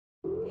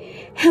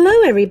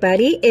Hello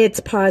everybody, it's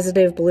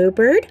Positive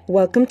Bluebird.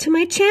 Welcome to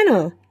my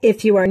channel.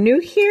 If you are new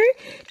here,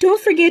 don't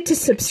forget to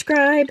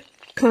subscribe,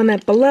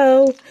 comment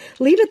below,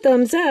 leave a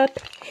thumbs up,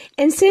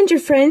 and send your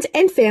friends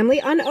and family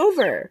on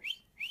over.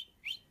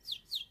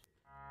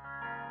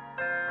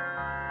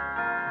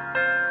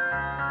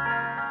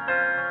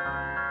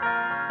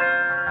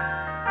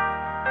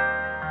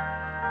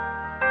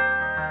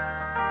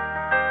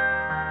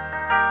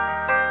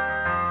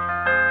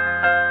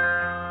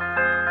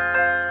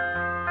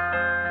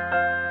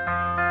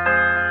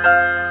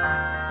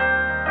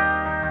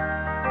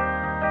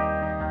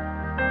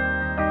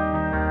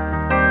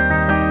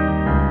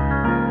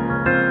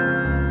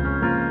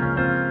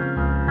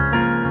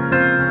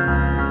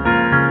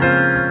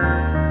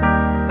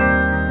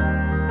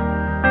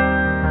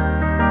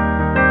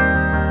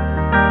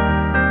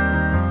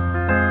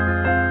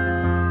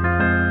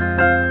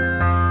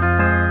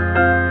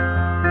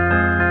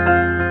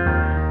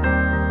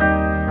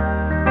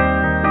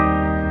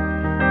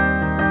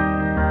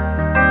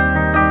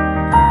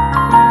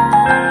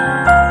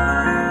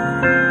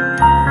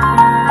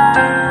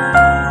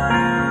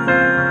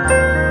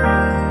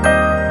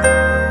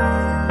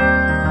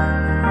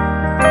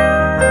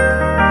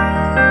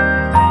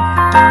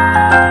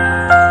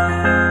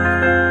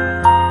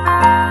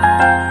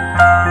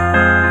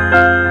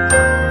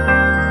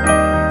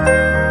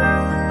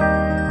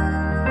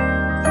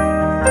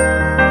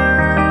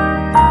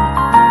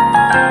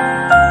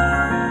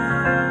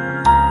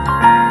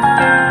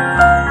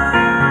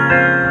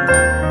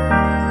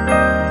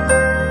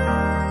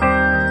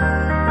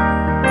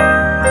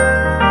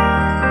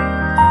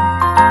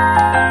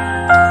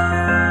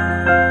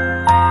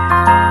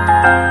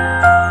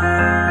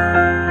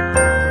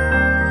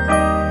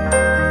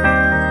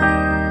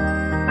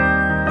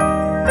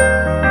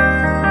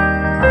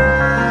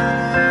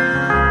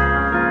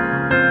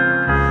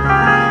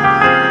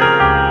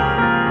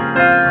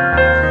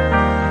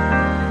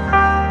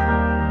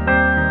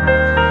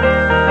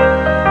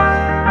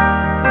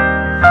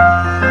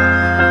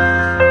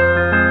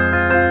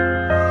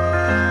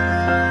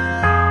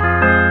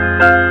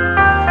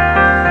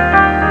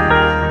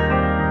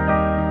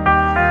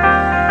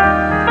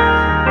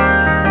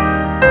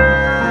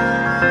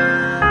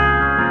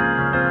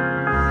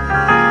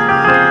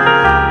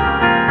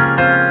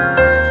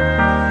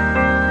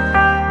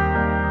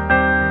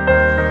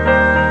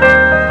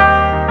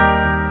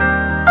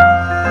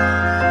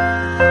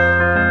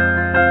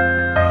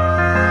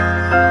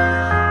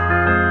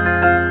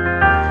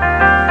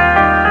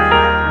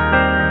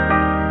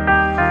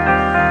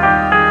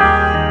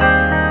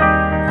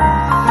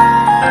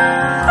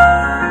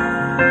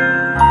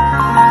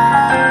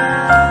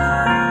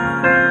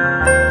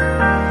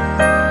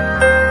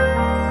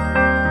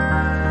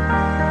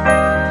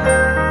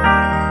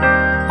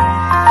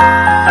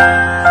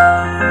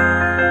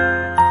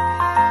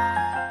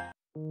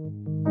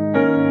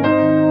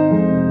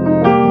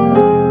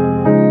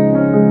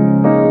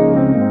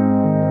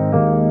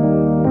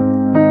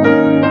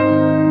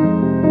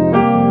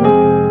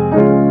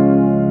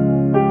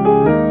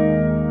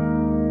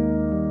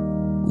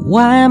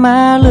 Why am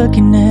I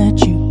looking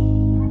at you?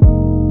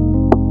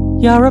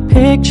 You're a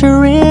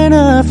picture in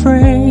a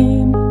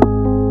frame.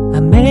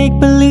 I make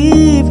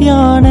believe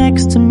you're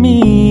next to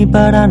me,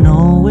 but I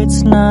know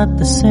it's not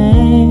the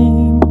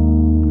same.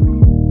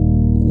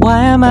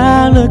 Why am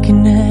I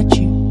looking at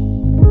you?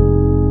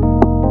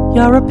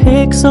 You're a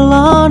pixel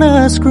on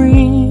a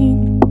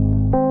screen.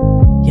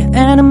 Your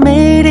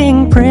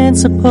animating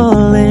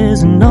principle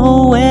is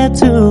nowhere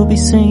to be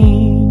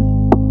seen.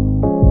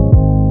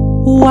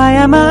 Why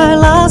am I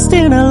lost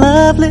in a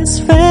loveless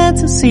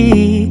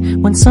fantasy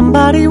when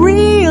somebody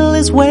real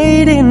is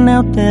waiting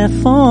out there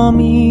for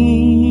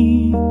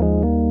me?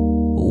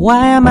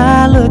 Why am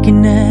I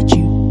looking at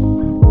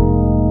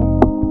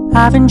you?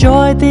 I've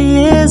enjoyed the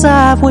years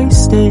I've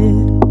wasted,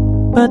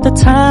 but the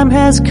time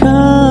has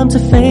come to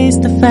face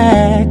the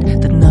fact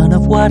that none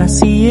of what I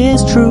see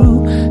is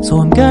true. So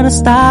I'm gonna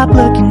stop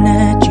looking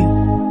at you.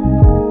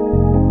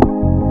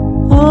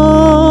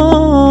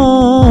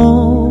 Oh,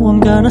 I'm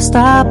gonna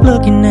stop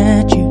looking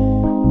at you.